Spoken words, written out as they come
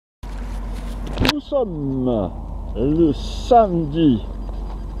Nous sommes le samedi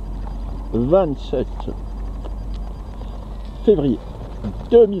 27 février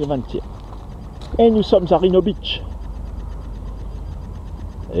 2021 et nous sommes à Rhinau Beach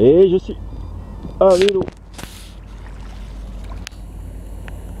et je suis à vélo.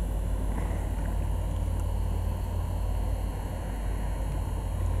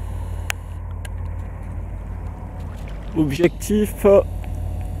 Objectif,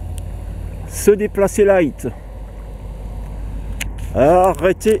 se déplacer light.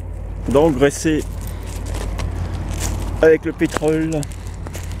 Arrêtez d'engraisser avec le pétrole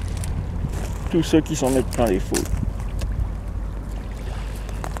tous ceux qui s'en mettent plein les fous.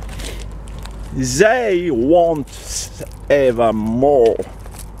 They want ever more.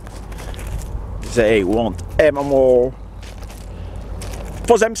 They want ever more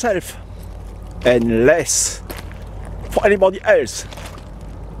for themselves and less for anybody else.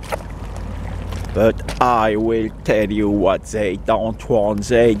 But I will tell you what they don't want.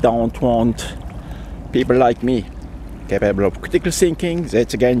 They don't want people like me, capable of critical thinking.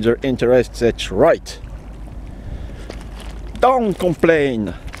 That's against their interests. That's right. Don't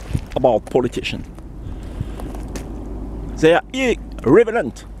complain about politicians. They are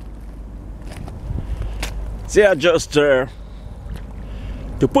irrelevant. They are just there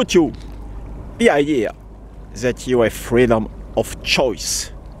to put you the idea that you have freedom of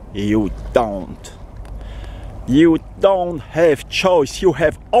choice. You don't. You don't have choice. You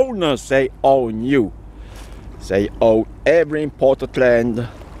have owners. They own you. They own every important land.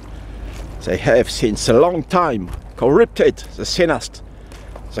 They have since a long time corrupted the Senate,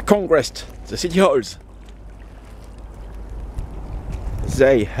 the Congress, the city halls.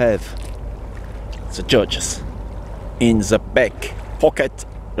 They have the judges in the back pocket,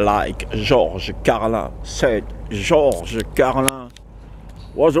 like George Carlin said. George Carlin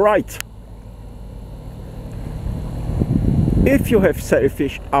was right. If you have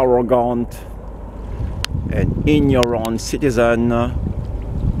selfish, arrogant and ignorant citizen,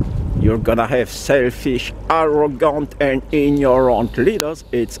 you're gonna have selfish, arrogant and ignorant leaders.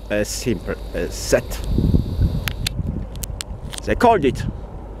 It's as simple as that. They called it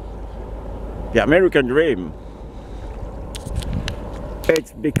the American dream.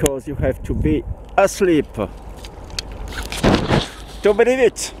 It's because you have to be asleep to believe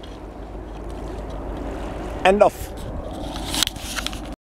it. End of.